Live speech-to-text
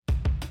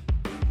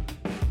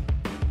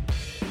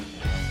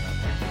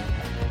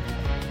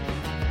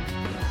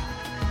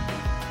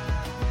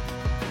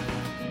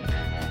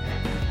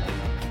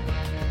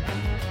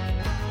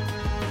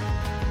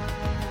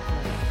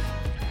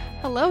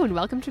Hello and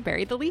welcome to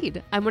Bury the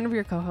Lead. I'm one of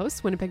your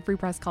co-hosts, Winnipeg Free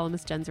Press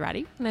columnist Jen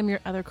Zarati. And I'm your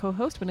other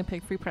co-host,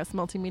 Winnipeg Free Press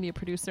multimedia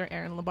producer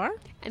Erin.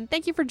 And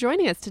thank you for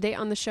joining us. Today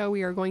on the show,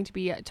 we are going to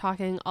be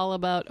talking all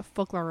about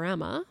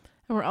Folklorama.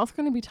 And we're also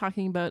going to be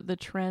talking about the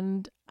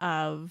trend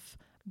of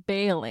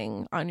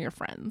bailing on your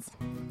friends.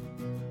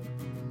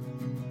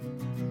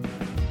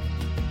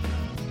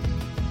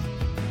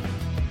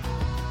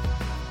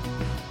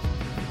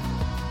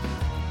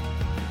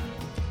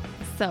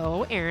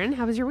 So, Erin,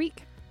 how was your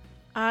week?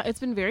 It's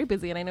been very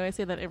busy, and I know I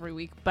say that every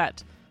week,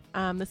 but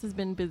this has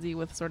been busy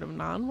with sort of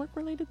non-work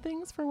related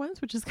things for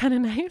once, which is kind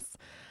of nice.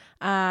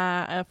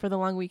 For the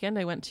long weekend,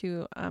 I went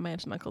to my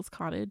aunt and uncle's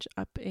cottage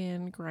up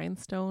in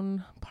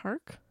Grindstone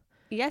Park.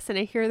 Yes, and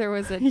I hear there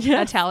was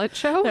a talent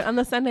show. On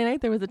the Sunday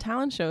night, there was a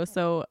talent show.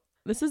 So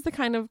this is the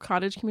kind of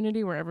cottage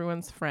community where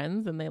everyone's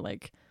friends, and they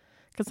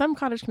because some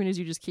cottage communities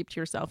you just keep to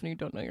yourself and you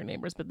don't know your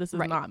neighbors, but this is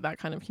not that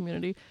kind of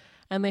community.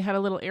 And they had a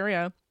little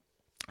area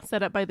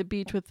set up by the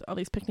beach with all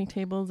these picnic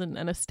tables and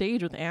a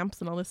stage with amps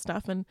and all this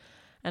stuff. And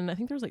I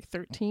think there was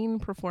 13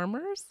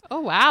 performers. Oh,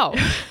 wow.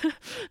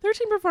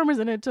 13 performers,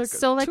 and it took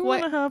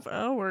 2.5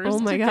 hours. Oh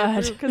my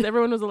God. Because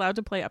everyone was allowed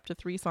to play up to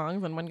 3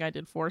 songs, and one guy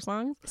did 4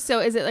 songs. So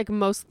is it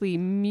mostly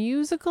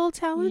musical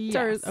talent?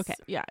 Yes. Okay.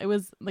 Yeah, it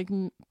was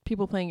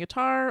people playing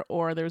guitar,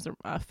 or there was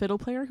a fiddle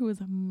player who was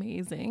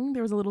amazing.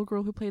 There was a little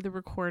girl who played the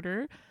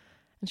recorder.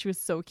 And she was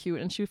so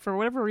cute. And she, for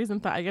whatever reason,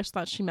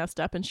 thought she messed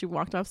up, and she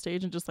walked off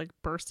stage and just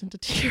burst into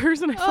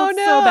tears. And I felt so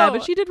bad,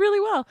 but she did really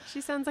well. She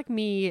sounds like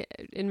me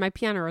in my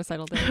piano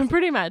recital days.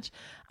 Pretty much.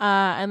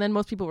 And then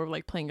most people were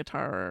playing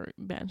guitar or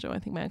banjo. I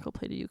think my uncle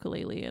played a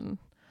ukulele and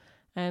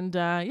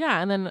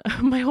then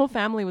my whole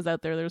family was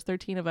out there. There was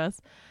 13 of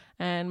us.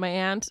 And my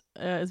aunt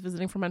is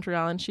visiting from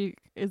Montreal, and she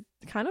is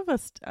kind of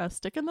a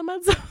stick in the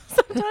mud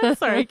sometimes.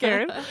 Sorry,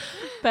 Karen.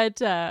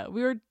 But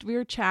we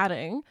were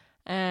chatting.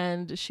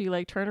 And she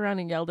turned around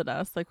and yelled at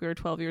us like we were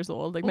 12 years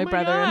old, my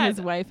brother and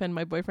his wife and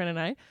my boyfriend and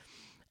I.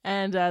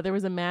 And there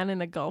was a man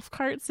in a golf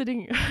cart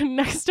sitting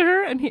next to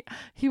her, and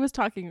he was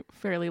talking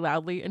fairly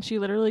loudly. And she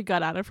literally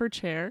got out of her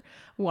chair,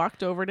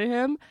 walked over to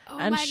him,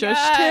 and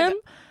shushed him.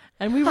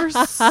 And we were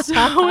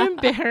so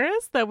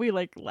embarrassed that we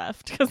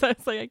left, because I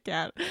was I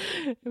can't.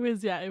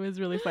 It was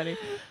really funny.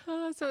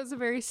 So it was a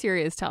very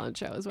serious talent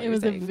show, is what you're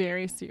saying. It was a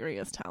very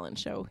serious talent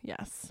show,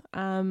 yes.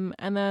 And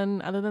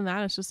then other than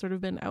that, it's just sort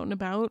of been out and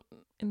about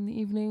in the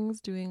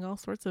evenings doing all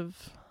sorts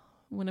of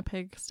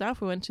Winnipeg stuff.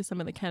 We went to some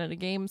of the Canada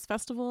Games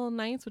Festival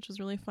nights, which was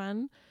really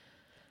fun.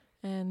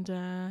 And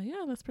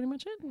that's pretty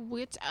much it.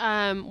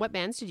 What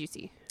bands did you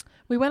see?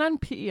 We went on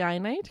PEI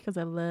night because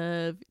I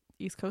love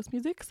East Coast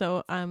music.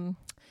 So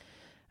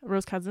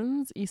Rose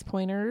Cousins, East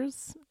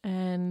Pointers,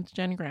 and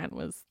Jen Grant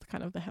was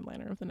kind of the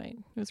headliner of the night.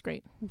 It was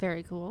great.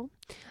 Very cool.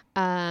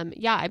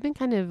 I've been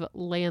kind of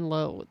laying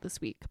low this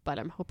week, but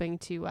I'm hoping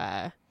to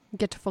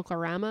get to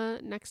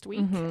Folklorama next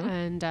week,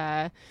 and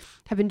have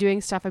been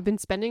doing stuff. I've been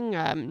spending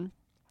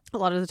a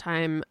lot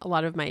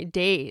of my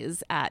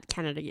days at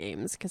Canada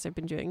Games, because I've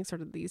been doing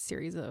sort of these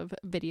series of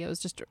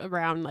videos just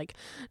around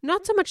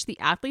not so much the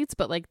athletes,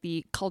 but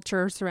the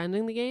culture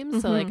surrounding the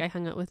games. So I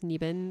hung out with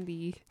Neben,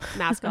 the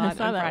mascot, on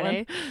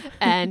Friday,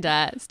 and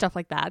stuff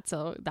like that.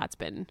 So that's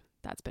been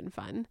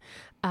fun.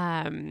 So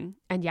I'm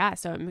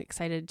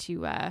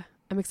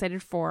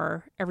excited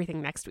for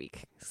everything next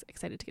week.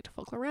 Excited to get to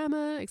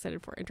Folklorama,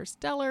 excited for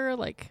Interstellar.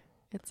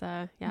 It's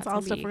all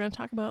stuff we're going to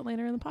talk about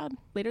later in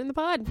the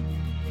pod.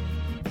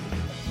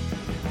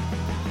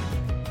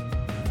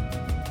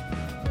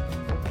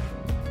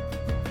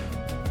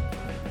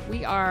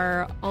 We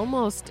are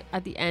almost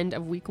at the end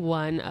of week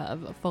 1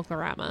 of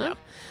Folklorama.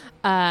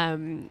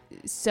 Yep.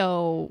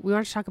 So we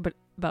want to talk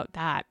about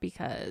that,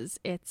 because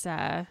it's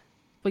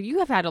you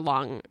have had a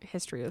long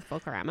history with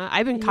Folklorama.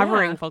 I've been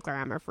covering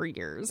Folklorama for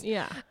years.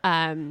 Yeah.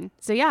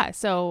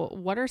 So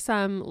what are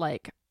some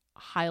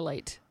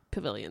highlight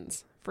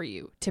pavilions for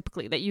you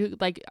typically that you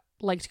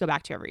like to go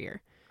back to every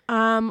year?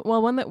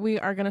 One that we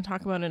are going to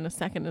talk about in a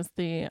second is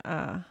the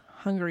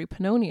Hungary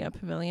Pannonia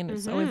Pavilion.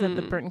 It's always at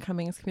the Burton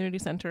Cummings Community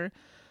Center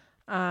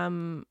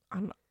on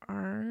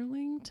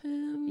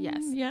Arlington.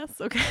 Yes.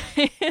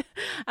 Okay.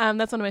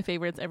 That's one of my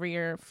favorites every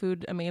year.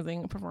 Food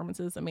amazing,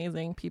 performances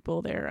amazing,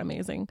 people there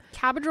amazing.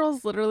 Cabbage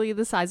rolls literally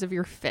the size of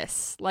your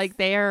fists.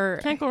 They are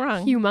can't go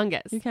wrong.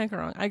 Humongous. You can't go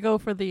wrong. I go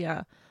for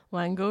the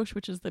langosh,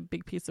 which is the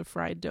big piece of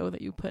fried dough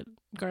that you put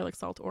garlic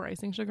salt or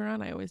icing sugar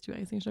on. I always do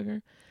icing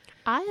sugar.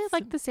 I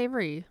like the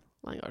savory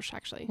langosh,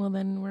 actually. Well,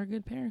 then we're a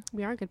good pair.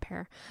 We are a good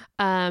pair.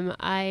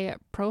 I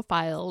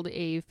profiled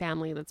a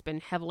family that's been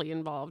heavily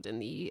involved in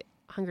the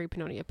Hungary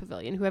Pannonia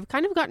Pavilion, who I've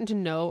kind of gotten to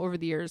know over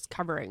the years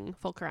covering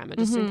Folklorama,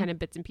 just in kind of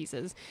bits and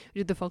pieces.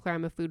 We did the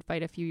Folklorama food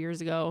fight a few years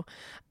ago,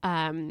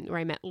 where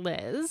I met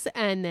Liz,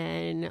 and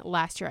then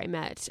last year I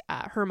met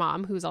her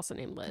mom, who's also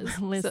named Liz.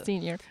 Liz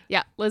Senior.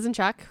 Yeah, Liz and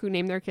Chuck, who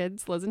named their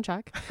kids Liz and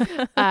Chuck.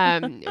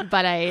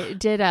 But I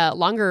did a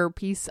longer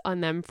piece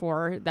on them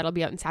that'll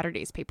be out in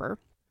Saturday's paper.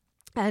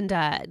 And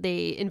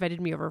they invited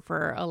me over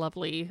for a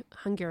lovely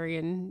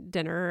Hungarian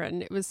dinner,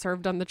 and it was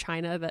served on the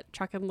china that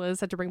Chuck and Liz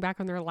had to bring back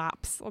on their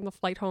laps on the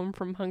flight home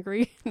from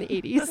Hungary in the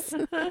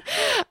 80s.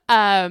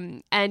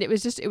 And it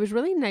was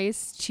really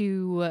nice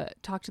to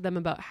talk to them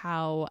about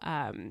how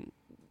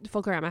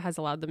Folklorama has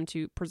allowed them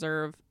to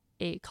preserve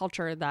a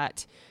culture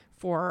that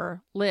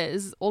for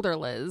Liz, older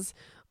Liz,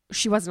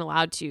 she wasn't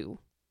allowed to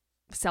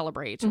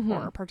celebrate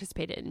or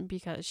participate in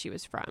because she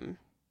was from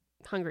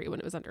Hungary when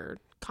it was under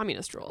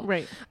communist rule.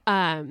 Right.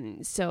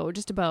 So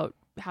just about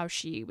how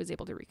she was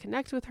able to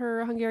reconnect with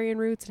her Hungarian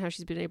roots and how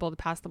she's been able to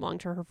pass them along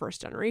to her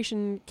first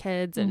generation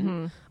kids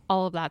and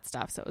all of that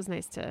stuff. So it was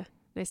nice to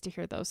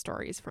hear those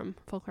stories from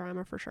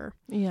Folklorama for sure.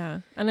 Yeah.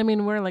 And I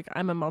mean,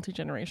 I'm a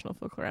multi-generational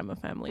Folklorama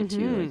family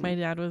too. Like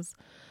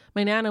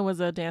my Nana was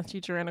a dance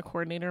teacher and a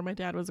coordinator. My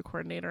dad was a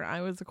coordinator.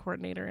 I was a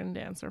coordinator and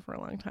dancer for a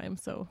long time.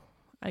 So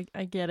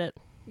I get it.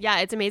 Yeah,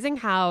 it's amazing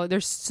how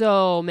there's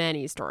so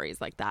many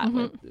stories like that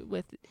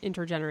with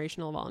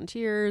intergenerational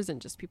volunteers and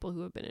just people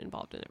who have been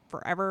involved in it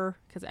forever.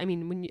 Because I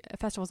mean, when a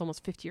festival is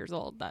almost 50 years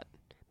old, that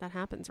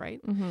happens, right?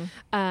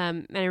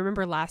 And I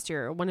remember last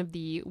year, one of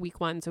the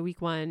week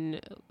one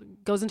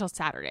goes until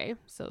Saturday,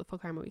 so the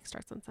Folklorama week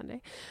starts on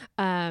Sunday.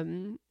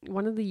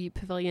 One of the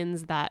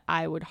pavilions that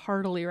I would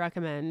heartily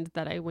recommend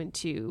that I went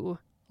to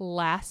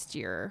last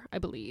year, I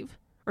believe,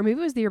 or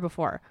maybe it was the year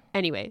before.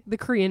 Anyway, the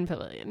Korean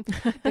pavilion.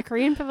 The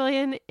Korean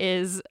pavilion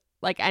is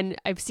like, and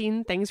I've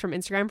seen things from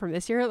Instagram from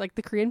this year, like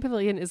the Korean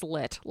pavilion is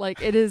lit.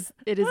 Like it is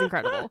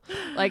incredible.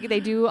 Like they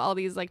do all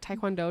these like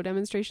Taekwondo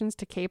demonstrations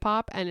to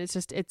K-pop, and it's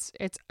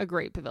a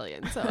great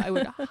pavilion. So I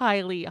would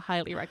highly,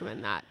 highly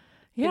recommend that.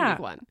 Yeah.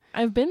 One.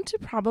 I've been to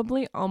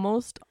probably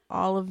almost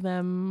all of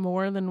them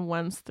more than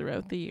once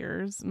throughout the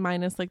years,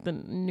 minus like the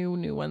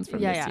new ones from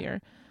this year.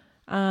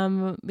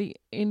 The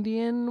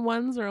Indian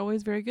ones are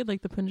always very good,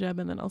 like the Punjab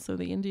and then also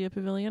the India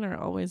pavilion are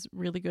always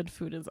really good.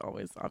 Food is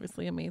always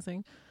obviously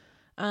amazing.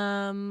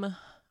 I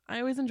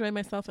always enjoy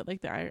myself at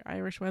like the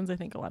Irish ones. I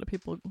think a lot of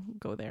people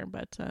go there,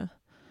 but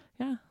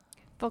yeah.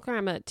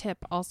 Folklorama tip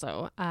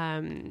also,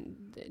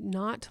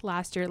 not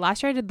last year.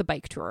 Last year I did the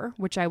bike tour,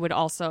 which I would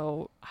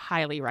also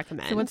highly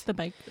recommend. So what's the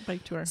bike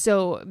tour?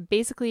 So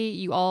basically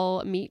you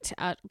all meet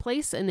at a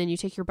place and then you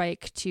take your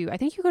bike to, I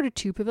think you go to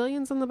 2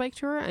 pavilions on the bike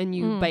tour and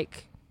you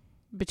bike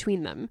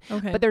between them.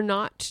 Okay. But they're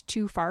not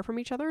too far from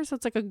each other. So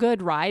it's like a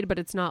good ride, but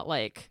it's not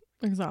like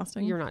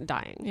exhausting. You're not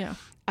dying. Yeah.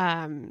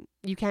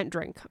 You can't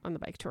drink on the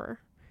bike tour,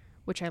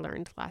 which I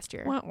learned last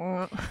year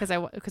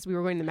because we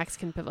were going to the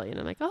Mexican pavilion.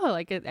 I'm like, oh,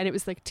 like it, and it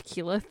was like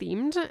tequila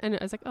themed, and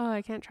I was like, oh,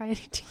 I can't try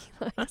any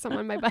tequila because I'm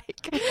on my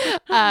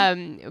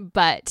bike.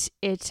 But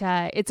it's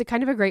a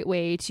kind of a great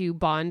way to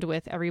bond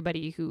with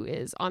everybody who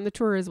is on the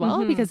tour as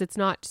well, because it's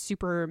not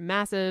super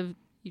massive.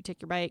 You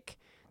take your bike.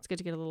 It's good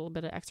to get a little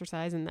bit of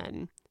exercise and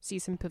then see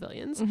some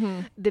pavilions.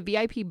 The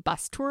VIP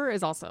bus tour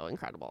is also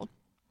incredible.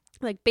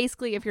 Like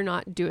basically, if you're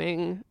not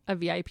doing a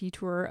VIP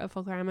tour of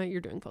Folklorama,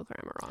 you're doing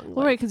Folklorama wrong.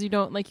 Well, right, because you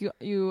don't like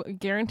you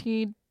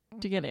guaranteed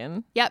to get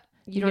in. Yep.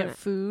 You get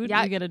food.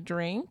 Yep. You get a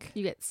drink.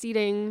 You get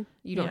seating.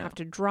 You don't have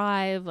to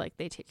drive. Like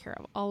they take care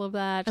of all of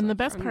that. And the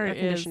best part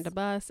is to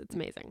bus. It's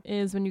amazing.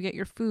 Is when you get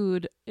your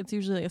food, it's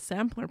usually a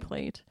sampler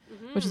plate,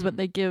 which is what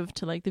they give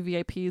to like the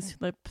VIPs,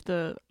 like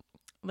the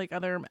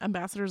other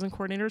ambassadors and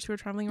coordinators who are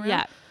traveling around.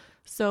 Yeah.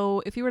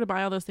 So if you were to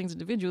buy all those things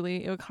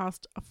individually, it would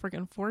cost a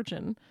friggin'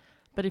 fortune.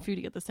 But if you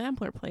get the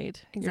sampler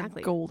plate, you're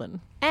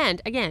golden.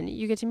 And again,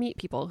 you get to meet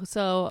people.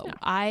 So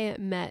I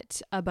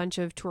met a bunch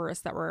of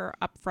tourists that were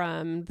up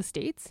from the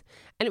States,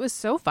 and it was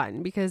so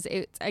fun because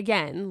it's,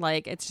 again,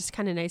 like it's just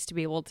kind of nice to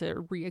be able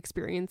to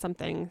re-experience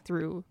something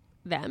through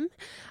them.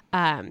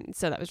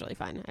 So that was really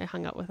fun. I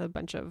hung out with a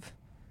bunch of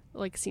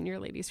like senior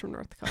ladies from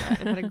North Dakota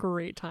and had a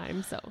great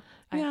time. So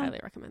I highly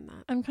recommend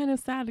that. I'm kind of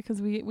sad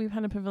because we've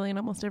had a pavilion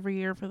almost every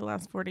year for the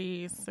last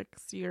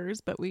 46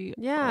 years, but we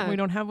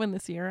don't have one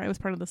this year. I was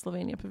part of the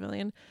Slovenia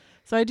pavilion.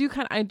 So I do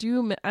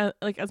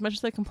like, as much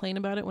as I complain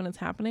about it when it's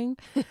happening,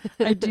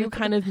 I do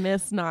kind of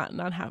miss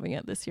not having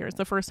it this year. It's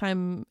the first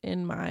time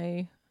in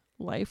my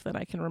life that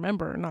I can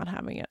remember not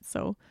having it.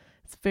 So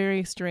it's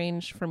very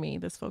strange for me,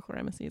 this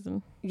Folklorama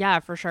season. Yeah,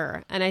 for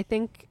sure. And I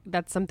think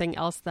that's something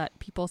else that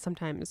people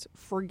sometimes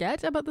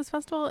forget about this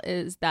festival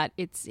is that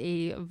it's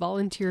a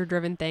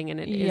volunteer-driven thing, and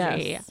it is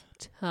a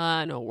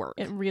ton of work.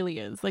 It really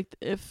is. Like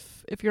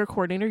if you're a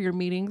coordinator, your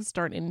meetings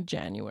start in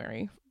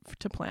January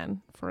to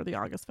plan for the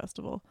August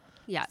festival.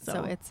 Yeah,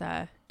 so it's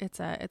a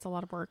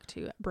lot of work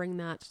to bring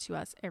that to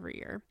us every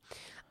year.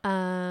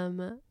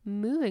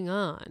 Moving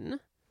on,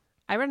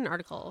 I read an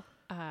article.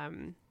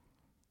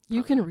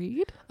 You can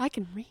read? I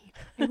can read.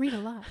 I read a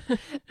lot.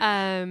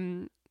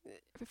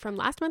 From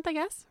last month, I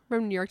guess,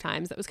 from New York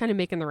Times, that was kind of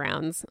making the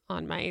rounds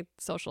on my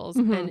socials.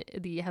 And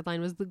the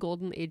headline was The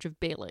Golden Age of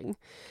Bailing.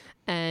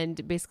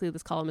 And basically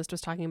this columnist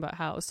was talking about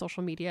how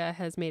social media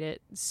has made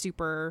it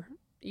super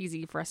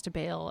easy for us to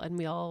bail, and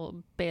we all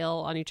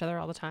bail on each other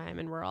all the time,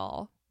 and we're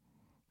all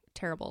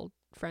terrible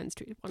friends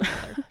to one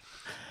another.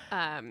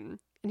 And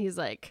he's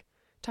like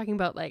talking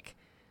about like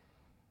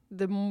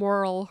the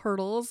moral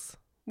hurdles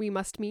we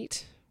must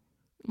meet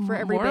for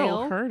every moral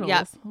bail. hurdles.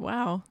 Yeah.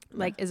 Wow.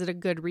 Like, is it a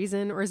good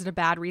reason or is it a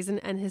bad reason?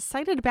 And his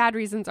cited bad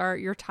reasons are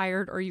you're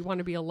tired or you want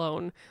to be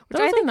alone, which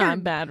Those I think are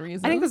not bad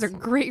reasons. I think those are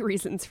great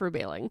reasons for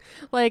bailing.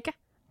 Like,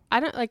 I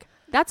don't like,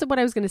 that's what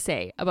I was going to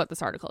say about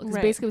this article.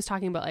 Because basically it was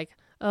talking about like,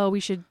 oh, we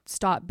should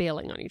stop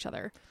bailing on each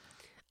other.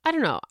 I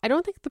don't know. I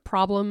don't think the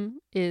problem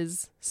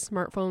is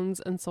smartphones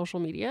and social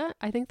media.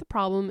 I think the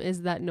problem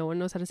is that no one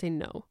knows how to say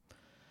no.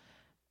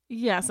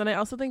 Yes. And I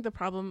also think the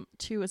problem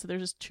too is that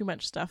there's just too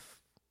much stuff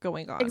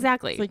going on.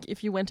 Exactly. It's like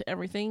if you went to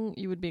everything,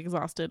 you would be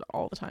exhausted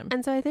all the time.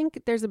 And so I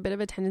think there's a bit of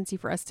a tendency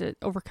for us to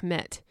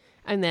overcommit.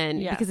 And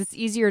then because it's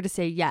easier to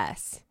say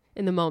yes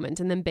in the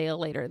moment and then bail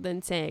later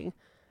than saying,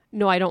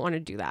 no, I don't want to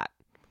do that.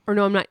 Or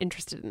no, I'm not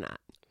interested in that.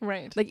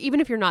 Right. Like, even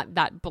if you're not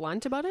that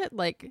blunt about it,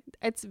 like,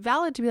 it's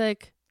valid to be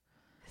like,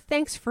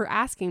 thanks for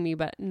asking me,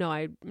 but no,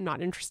 I'm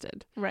not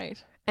interested.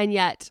 Right. And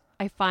yet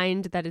I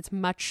find that it's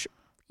much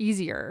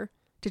easier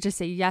to just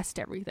say yes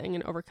to everything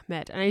and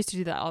overcommit. And I used to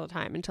do that all the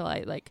time until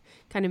I like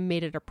kind of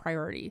made it a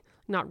priority.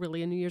 Not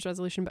really a New Year's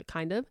resolution, but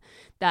kind of,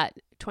 that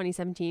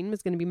 2017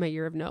 was going to be my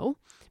year of no,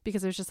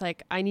 because I was just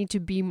like, I need to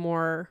be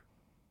more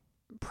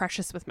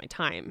precious with my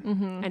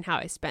time and how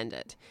I spend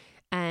it.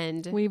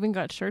 And we even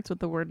got shirts with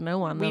the word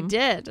no on them. We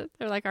did.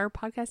 They're like our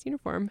podcast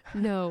uniform.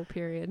 No,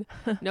 period.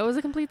 No is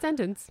a complete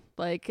sentence.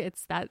 Like,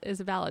 that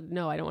is valid.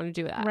 No, I don't want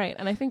to do that. Right.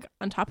 And I think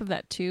on top of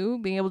that too,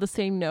 being able to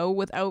say no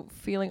without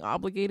feeling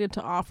obligated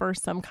to offer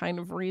some kind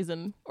of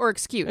reason or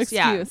excuse.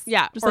 Yeah.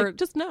 Just or, like,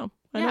 just no.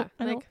 I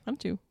don't want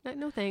to.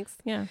 No, thanks.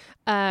 Yeah.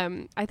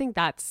 I think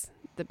that's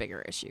the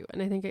bigger issue.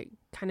 And I think it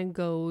kind of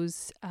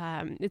goes,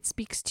 it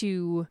speaks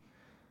to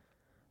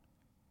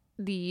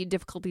the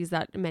difficulties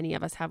that many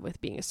of us have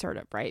with being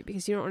assertive, right?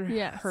 Because you don't want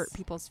to hurt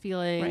people's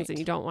feelings and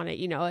you don't want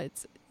to,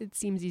 it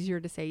seems easier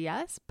to say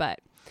yes, but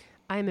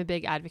I'm a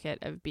big advocate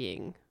of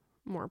being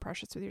more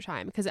precious with your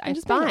time because I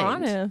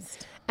find,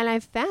 and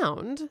I've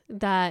found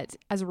that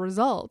as a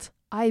result,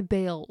 I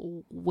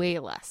bail way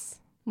less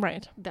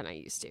than I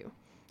used to.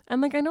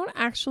 And like, I don't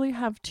actually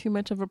have too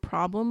much of a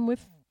problem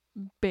with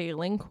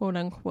bailing, quote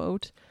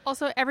unquote.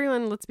 Also,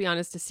 everyone, let's be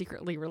honest, is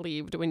secretly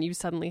relieved when you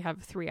suddenly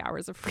have 3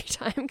 hours of free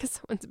time because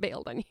someone's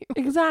bailed on you.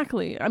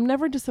 Exactly. I'm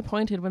never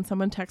disappointed when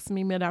someone texts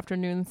me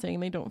mid-afternoon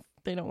saying they don't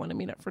want to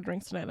meet up for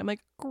drinks tonight. I'm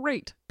like,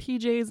 great,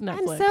 PJ's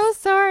Netflix. I'm so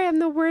sorry, I'm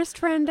the worst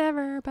friend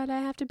ever, but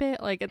I have to bail.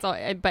 Like, it's all,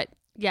 but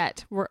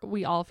yet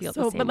we all feel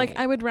the same but like way.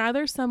 I would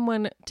rather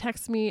someone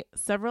text me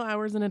several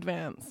hours in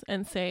advance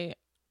and say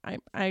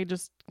I'm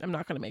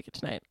not going to make it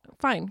tonight.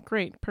 Fine,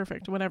 great,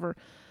 perfect, whatever.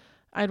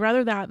 I'd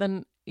rather that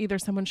than either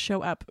someone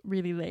show up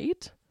really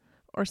late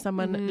or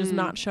someone does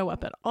not show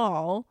up at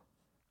all.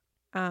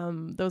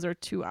 Those are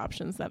two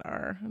options that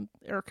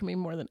irk me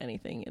more than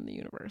anything in the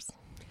universe.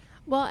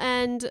 Well,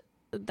 and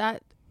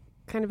that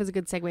kind of is a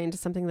good segue into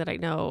something that I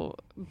know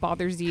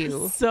bothers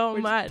you so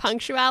much.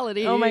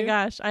 Punctuality. Oh my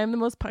gosh. I am the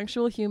most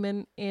punctual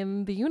human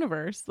in the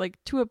universe. Like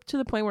to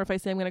the point where if I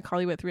say I'm going to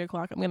call you at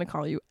 3:00, I'm going to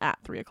call you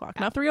at 3:00,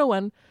 not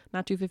 3:01,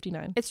 not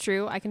 2:59. It's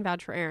true. I can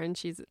vouch for Erin.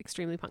 She's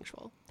extremely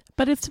punctual.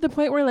 But it's to the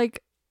point where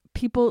like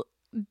people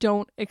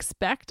don't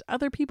expect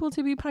other people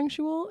to be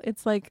punctual.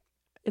 It's like,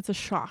 it's a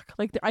shock.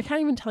 Like I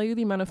can't even tell you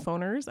the amount of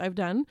phoners I've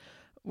done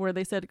where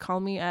they said, call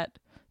me at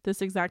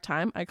this exact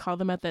time. I call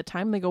them at that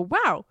time. They go,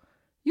 wow,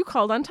 you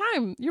called on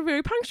time. You're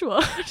very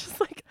punctual. Just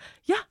like,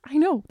 yeah, I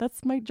know.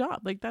 That's my job.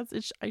 Like that's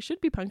it. I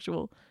should be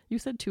punctual. You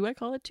said 2, I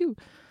call it 2.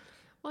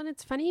 Well, and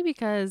it's funny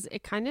because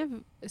it kind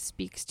of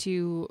speaks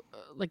to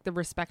like the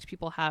respect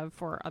people have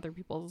for other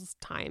people's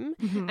time.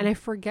 And I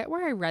forget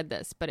where I read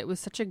this, but it was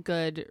such a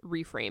good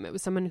reframe. It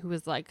was someone who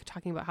was like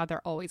talking about how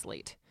they're always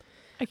late.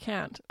 I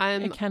cannot.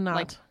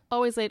 Like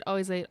always late,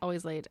 always late,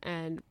 always late.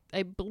 And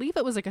I believe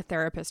it was like a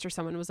therapist or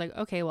someone was like,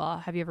 okay, well,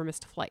 have you ever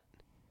missed a flight?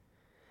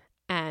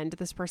 And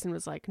this person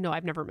was like, no,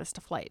 I've never missed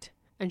a flight.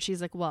 And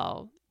she's like,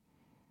 well,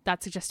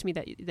 that suggests to me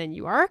that then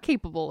you are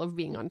capable of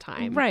being on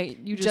time. Right.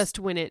 You just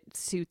when it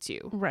suits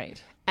you.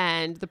 Right.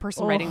 And the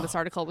person writing this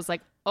article was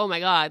like, oh my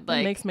God.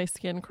 Like, it makes my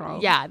skin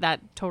crawl. Yeah,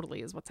 that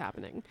totally is what's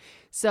happening.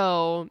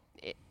 So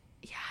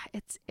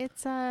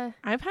it's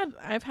I've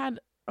had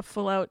a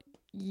full out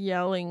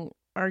yelling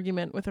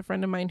argument with a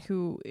friend of mine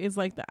who is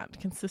like that,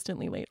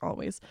 consistently late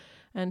always.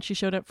 And she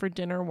showed up for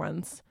dinner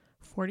once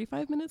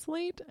 45 minutes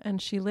late,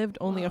 and she lived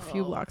only a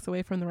few blocks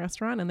away from the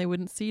restaurant, and they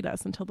wouldn't seat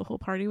us until the whole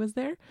party was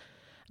there.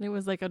 And it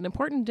was like an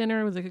important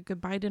dinner. It was like a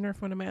goodbye dinner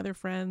for one of my other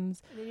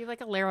friends. And then you have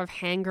like a layer of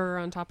hanger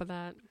on top of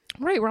that.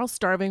 Right. We're all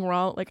starving. We're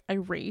all like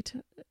irate.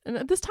 And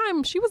at this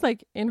time she was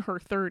like in her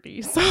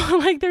 30s. So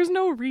like there's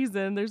no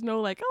reason. There's no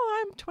like,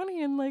 oh, I'm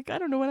 20 and like I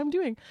don't know what I'm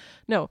doing.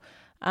 No.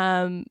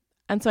 And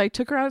so I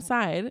took her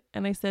outside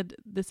and I said,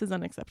 this is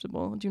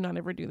unacceptable. Do not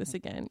ever do this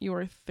again. You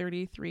are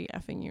 33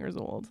 effing years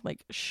old.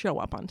 Like show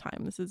up on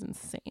time. This is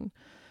insane.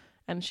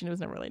 And she was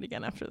never late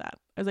again after that.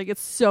 I was like,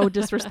 it's so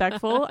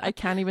disrespectful. I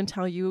can't even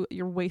tell you.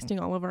 You're wasting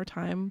all of our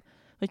time.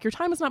 Like your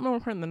time is not more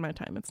important than my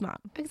time. It's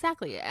not.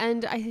 Exactly.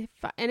 And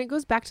it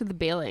goes back to the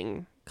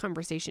bailing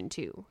conversation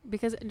too,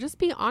 because just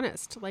be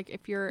honest. Like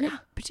if you're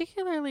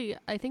particularly,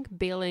 I think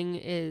bailing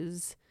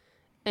is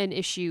an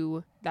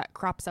issue that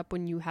crops up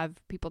when you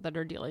have people that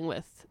are dealing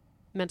with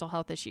mental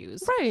health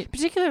issues, Right.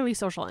 particularly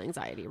social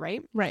anxiety,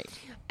 right? Right.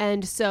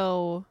 And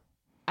so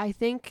I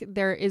think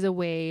there is a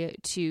way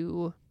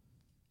to,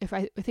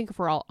 I think if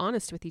we're all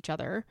honest with each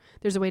other,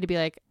 there's a way to be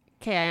like,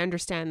 okay, I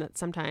understand that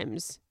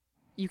sometimes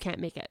you can't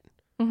make it.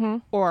 Mm-hmm.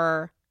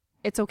 Or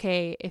it's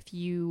okay if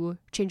you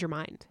change your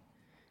mind.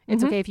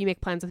 It's okay if you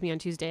make plans with me on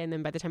Tuesday, and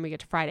then by the time we get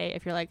to Friday,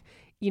 if you're like,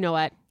 you know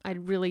what, I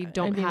really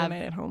don't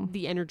have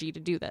the energy to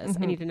do this.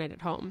 I need a night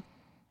at home.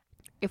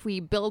 If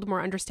we build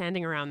more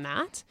understanding around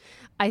that,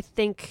 I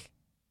think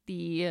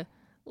the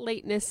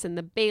lateness and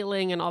the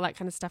bailing and all that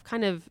kind of stuff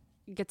kind of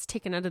gets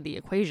taken out of the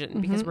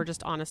equation because we're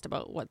just honest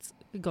about what's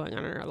going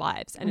on in our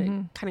lives. And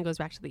it kind of goes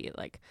back to the,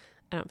 like,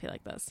 I don't feel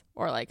like this,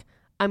 or like,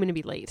 I'm going to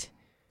be late.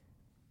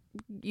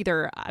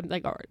 Either I'm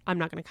like, or I'm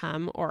not going to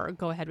come, or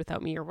go ahead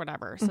without me, or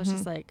whatever. So it's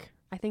just like,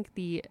 I think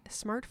the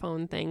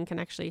smartphone thing can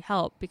actually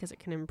help because it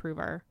can improve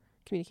our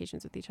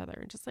communications with each other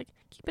and just like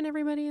keeping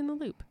everybody in the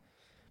loop.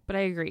 But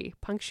I agree,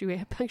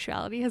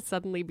 punctuality has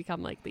suddenly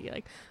become like the,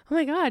 like, oh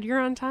my God, you're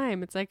on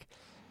time. It's like,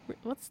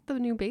 what's the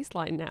new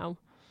baseline now?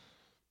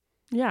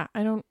 Yeah,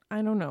 I don't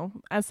know.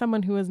 As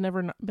someone who has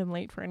never been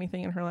late for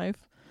anything in her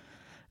life,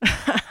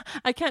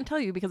 I can't tell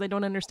you because I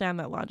don't understand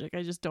that logic.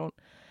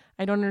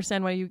 I don't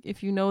understand why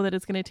if you know that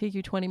it's going to take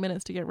you 20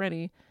 minutes to get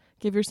ready,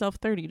 give yourself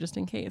 30 just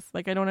in case.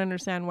 Like, I don't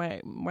understand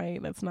why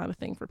that's not a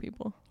thing for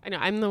people. I know.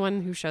 I'm the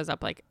one who shows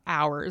up like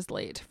hours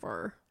late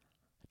for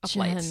a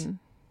flight.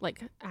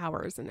 Like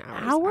hours and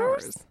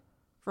hours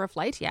for a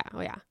flight. Yeah.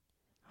 Oh yeah.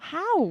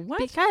 How? What?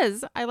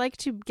 Because I like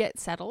to get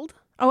settled.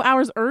 Oh,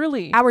 hours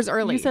early.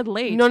 You said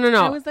late. No.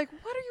 I was like,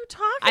 what are you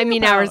talking about? I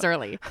mean, hours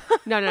early.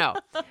 No.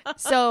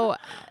 So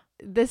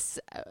this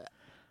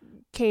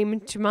came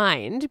to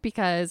mind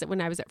because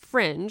when I was at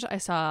Fringe, I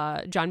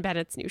saw John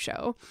Bennett's new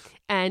show.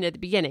 And at the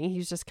beginning,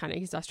 he's an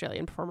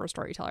Australian performer,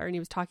 storyteller. And he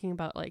was talking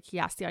about, like, he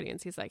asked the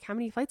audience, he's like, how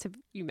many flights have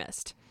you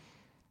missed?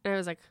 And I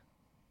was like,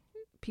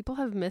 people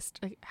have missed,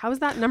 like, how is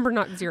that number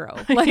not zero?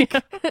 Like,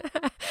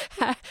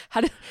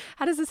 how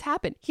does this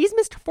happen? He's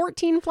missed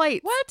 14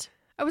 flights. What?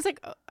 I was like,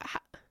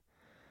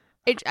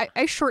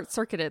 I short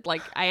circuited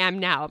like I am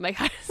now. I'm like,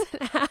 how does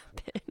it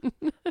happen?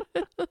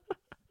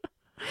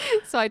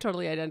 So I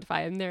totally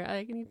identify. I'm there.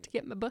 I need to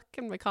get my book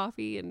and my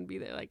coffee and be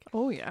there. Like,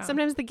 oh yeah.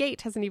 Sometimes the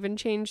gate hasn't even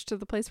changed to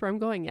the place where I'm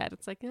going yet.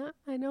 It's like, yeah,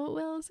 I know it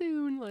will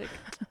soon. Like,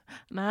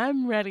 and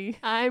I'm ready.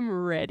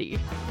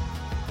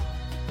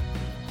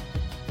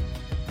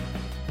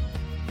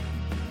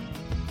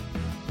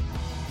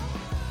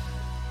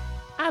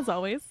 As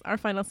always, our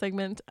final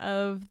segment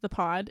of the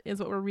pod is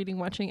what we're reading,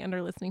 watching, and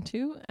are listening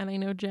to. And I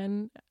know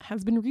Jen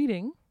has been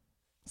reading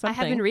something. I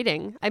have been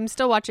reading. I'm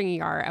still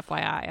watching ER,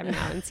 FYI. I'm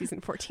now in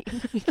season 14,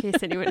 in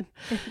case anyone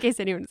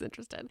is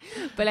interested.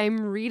 But I'm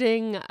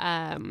reading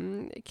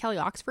Kelly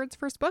Oxford's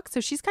first book.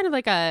 So she's kind of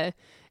like I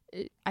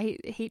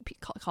hate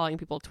calling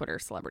people Twitter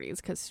celebrities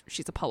because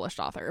she's a published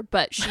author,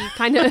 but she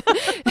kind of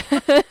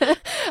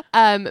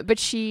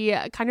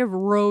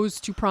rose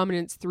to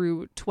prominence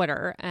through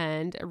Twitter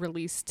and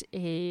released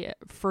a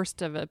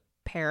first of a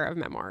pair of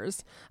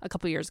memoirs a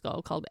couple years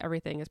ago called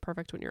Everything is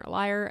Perfect When You're a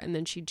Liar. And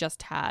then she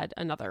just had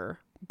another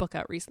book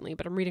out recently,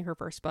 but I'm reading her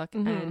first book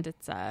and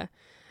it's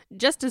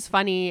just as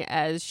funny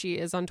as she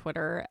is on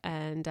Twitter,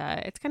 and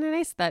it's kind of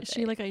nice that... Is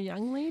she like a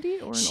young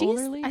lady or an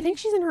older lady? I think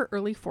she's in her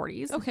early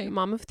 40s. Okay.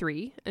 Mom of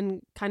 3,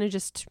 and kind of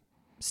just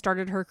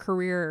started her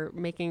career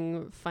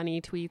making funny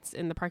tweets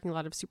in the parking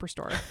lot of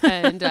Superstore.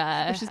 And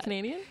she's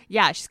Canadian?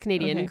 Yeah, she's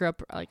Canadian. Okay. Grew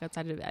up like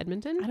outside of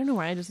Edmonton. I don't know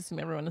why. I just assume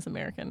everyone is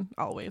American,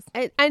 always.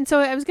 And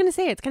so I was going to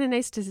say, it's kind of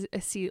nice to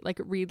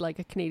read like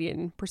a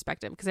Canadian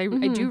perspective, because I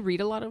do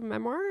read a lot of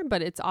memoir,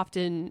 but it's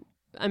often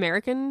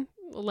American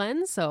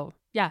lens. So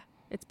yeah.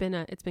 It's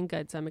been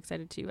good, so I'm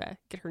excited to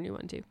get her new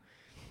one too.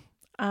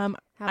 How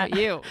about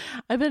you?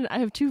 I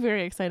have two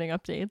very exciting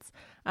updates.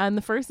 The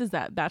first is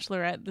that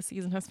Bachelorette, the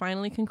season has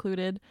finally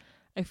concluded.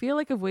 I feel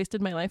like I've wasted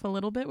my life a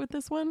little bit with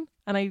this one,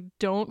 and I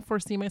don't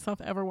foresee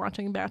myself ever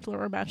watching Bachelor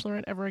or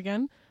Bachelorette ever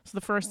again. So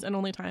the first and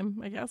only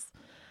time, I guess.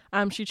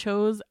 She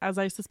chose, as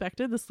I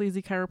suspected, the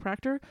sleazy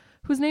chiropractor,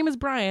 whose name is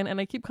Brian, and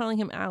I keep calling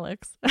him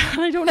Alex.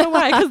 I don't know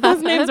why, because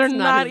those names are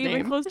not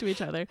even close to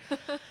each other.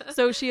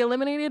 So she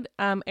eliminated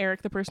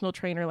Eric, the personal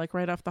trainer, like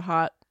right off the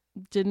hot.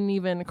 Didn't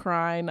even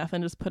cry,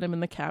 nothing, just put him in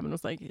the cab and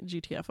was like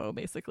GTFO,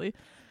 basically.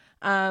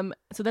 So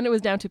then it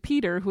was down to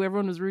Peter, who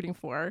everyone was rooting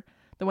for,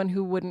 the one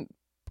who wouldn't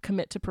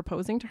commit to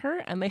proposing to her.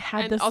 And they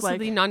had this also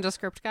the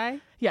nondescript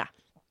guy? Yeah.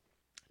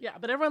 Yeah,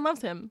 but everyone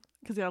loves him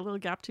because he got a little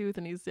gap tooth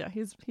and he's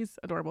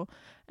adorable.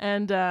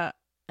 And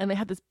they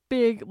had this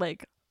big,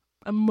 like,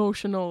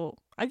 emotional,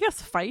 I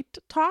guess, fight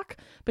talk,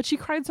 but she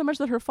cried so much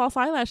that her false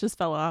eyelashes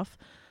fell off.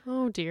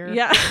 Oh dear.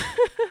 Yeah.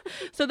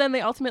 So then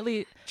they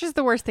ultimately, Just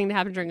the worst thing to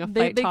happen during a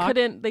they fight talk.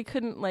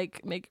 couldn't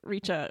like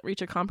reach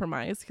a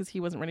compromise because he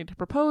wasn't ready to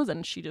propose,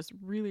 and she just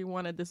really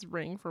wanted this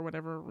ring for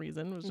whatever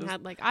reason. It was And just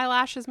had like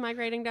eyelashes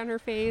migrating down her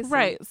face.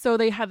 right. So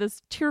they had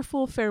this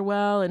tearful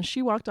farewell, and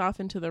she walked off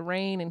into the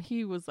rain, and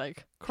he was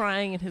like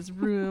crying in his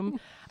room.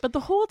 But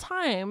the whole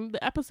time,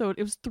 the episode,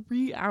 it was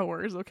 3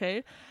 hours.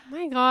 Okay. Oh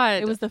my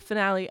God. It was the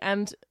finale,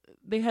 and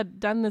they had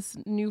done this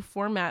new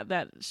format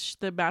that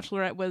the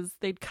Bachelorette was,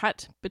 they'd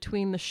cut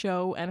between the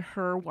show and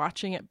her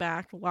watching it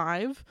back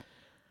live.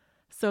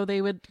 So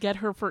they would get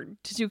her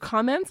to do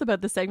comments about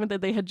the segment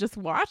that they had just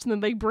watched, and then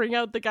they bring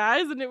out the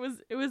guys, and it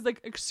was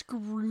like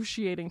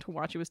excruciating to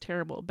watch. It was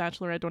terrible.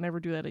 Bachelorette, don't ever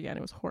do that again.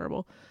 It was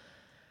horrible.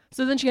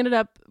 So then she ended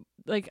up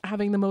like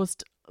having the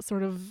most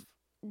sort of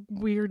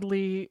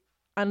weirdly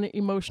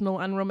unemotional,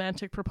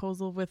 unromantic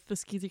proposal with the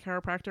skeezy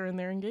chiropractor, and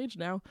they're engaged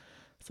now.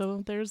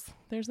 So there's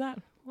that.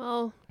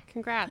 Well,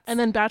 congrats. And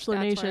then Bachelor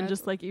Bachelorette. Nation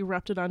just like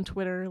erupted on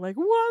Twitter, like,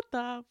 what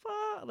the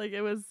fuck? Like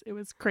it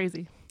was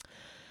crazy.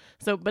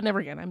 So, but never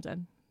again. I'm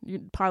done.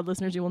 You pod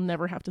listeners, you will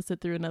never have to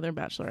sit through another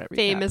Bachelorette recap.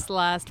 Famous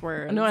last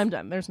words. No, I'm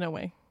done. There's no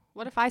way.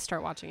 What if I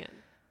start watching it?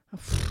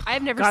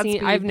 I've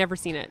never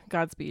seen it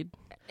Godspeed.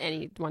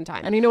 any one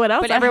time. And you know what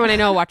else? But everyone I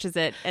know watches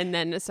it, and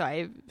then so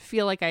I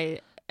feel like I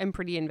am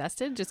pretty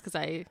invested just because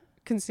I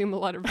consume a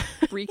lot of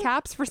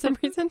recaps for some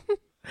reason.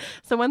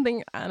 So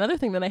another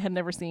thing that I had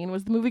never seen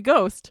was the movie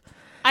Ghost,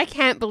 I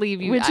can't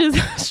believe you, which is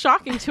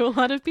shocking to a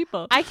lot of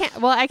people. I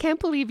can't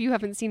believe you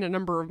haven't seen a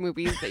number of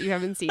movies that you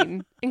haven't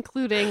seen,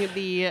 including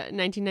the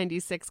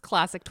 1996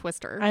 classic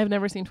Twister. I have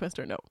never seen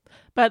Twister, no.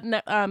 But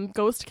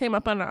Ghost came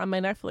up on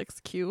my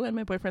Netflix queue, and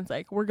my boyfriend's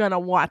like, we're going to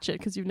watch it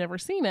because you've never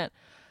seen it.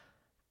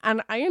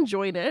 And I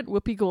enjoyed it.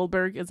 Whoopi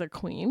Goldberg is a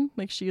queen.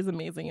 Like, she is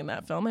amazing in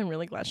that film. I'm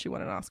really glad she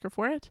won an Oscar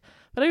for it.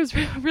 But I was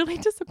really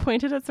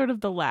disappointed at sort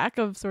of the lack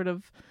of sort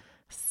of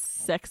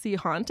sexy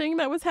haunting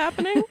that was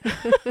happening.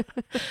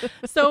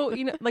 So,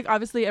 you know, like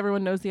obviously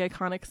everyone knows the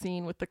iconic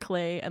scene with the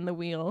clay and the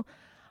wheel.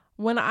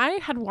 When I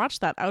had watched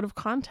that out of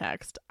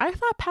context, I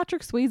thought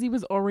Patrick Swayze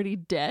was already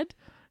dead.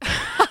 So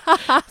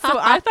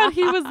I thought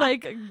he was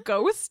like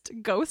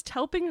ghost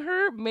helping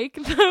her make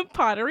the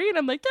pottery, and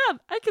I'm like, yeah,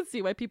 I can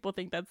see why people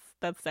think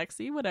that's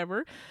sexy,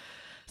 whatever.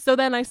 So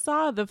then I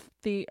saw the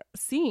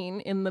scene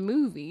in the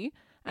movie,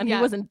 and he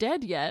wasn't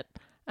dead yet.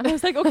 And I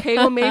was like, okay,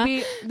 well,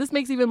 maybe this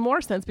makes even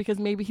more sense because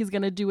maybe he's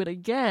going to do it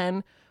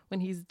again when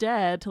he's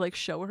dead to like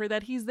show her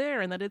that he's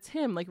there and that it's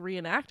him, like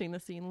reenacting the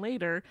scene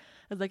later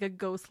as like a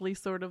ghostly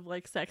sort of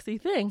like sexy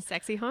thing.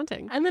 Sexy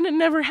haunting. And then it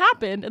never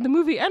happened. And the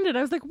movie ended.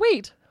 I was like,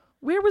 wait,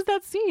 where was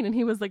that scene? And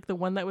he was like, the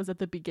one that was at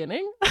the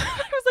beginning. I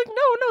was like,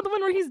 no, the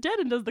one where he's dead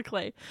and does the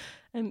clay.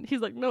 And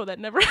he's like, no, that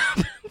never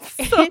happened.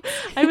 So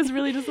I was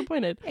really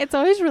disappointed. It's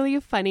always really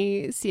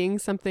funny seeing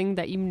something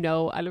that you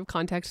know out of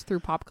context through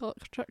pop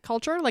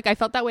culture. Like I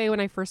felt that way when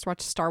I first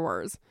watched Star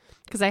Wars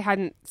because I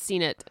hadn't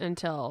seen it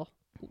until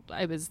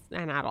I was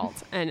an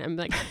adult. And I'm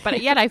like,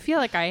 but yet I feel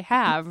like I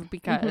have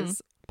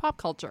because pop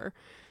culture.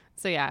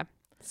 So yeah.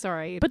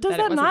 Sorry. But does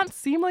that not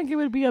seem like it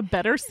would be a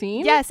better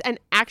scene? Yes. And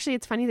actually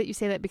it's funny that you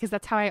say that because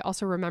that's how I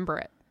also remember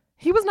it.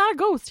 He was not a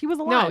ghost. He was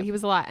alive. No, he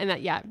was alive. And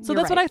that, yeah. So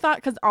that's what I thought,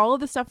 because all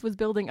of the stuff was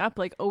building up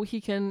like, oh, he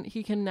can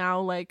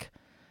now like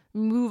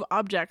move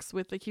objects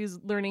with like he's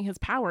learning his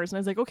powers. And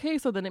I was like, okay,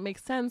 so then it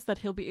makes sense that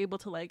he'll be able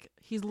to like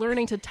he's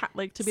learning to to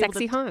be sexy able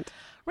to haunt.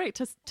 Right,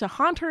 to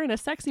haunt her in a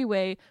sexy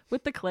way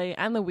with the clay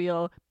and the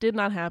wheel. Did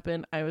not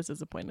happen. I was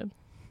disappointed.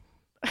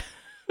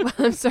 Well,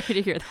 I'm sorry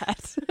to hear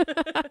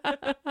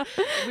that.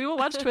 We will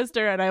watch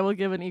Twister, and I will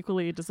give an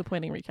equally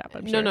disappointing recap,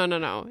 I'm sure.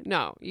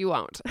 No, you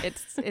won't.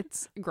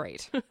 It's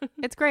great.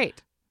 It's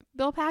great.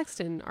 Bill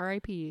Paxton,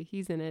 R.I.P.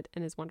 He's in it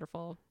and is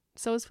wonderful.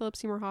 So is Philip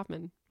Seymour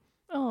Hoffman.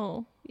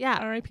 Oh, yeah.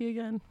 R.I.P.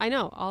 again. I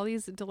know. All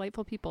these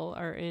delightful people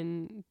are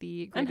in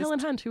the greatest. And Helen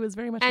Hunt, who is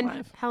very much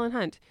alive. Helen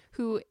Hunt,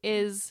 who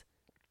is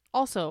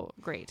also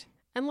great.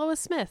 And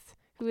Lois Smith,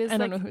 who is I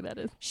don't know who that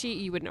is.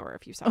 You would know her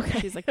if you saw her.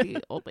 She's like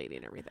the old lady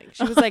and everything.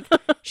 She was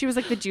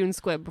like the June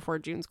Squibb before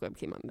June Squibb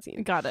came on the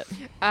scene. Got it.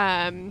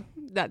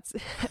 That's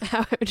how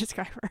I would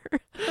describe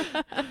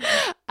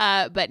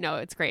her. But no,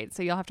 it's great.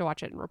 So you'll have to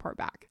watch it and report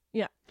back.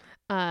 Yeah.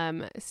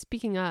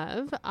 Speaking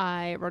of,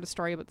 I wrote a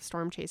story about the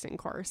storm chasing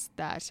course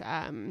that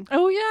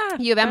oh yeah,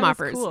 U of M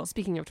offers. Cool.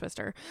 Speaking of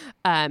Twister,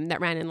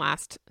 that ran in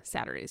last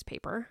Saturday's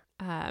paper.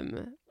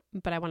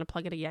 But I want to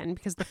plug it again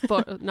because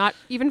not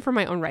even for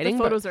my own writing,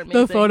 the photos are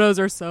amazing. The photos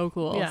are so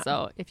cool. Yeah.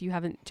 So if you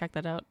haven't checked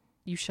that out,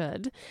 you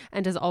should.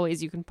 And as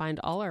always, you can find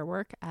all our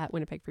work at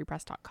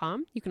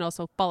winnipegfreepress.com. You can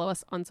also follow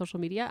us on social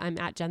media. I'm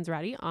at Jen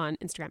Zarati on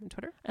Instagram and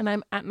Twitter. And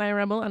I'm at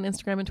NiRebel on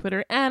Instagram and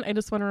Twitter. And I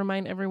just want to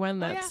remind everyone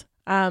that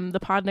the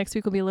pod next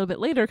week will be a little bit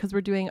later because we're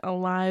doing a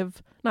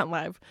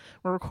we're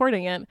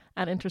recording it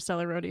at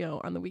Interstellar Rodeo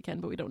on the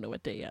weekend, but we don't know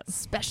what day yet.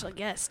 Special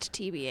guest,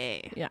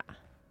 TBA. Yeah.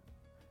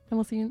 And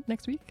we'll see you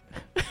next week.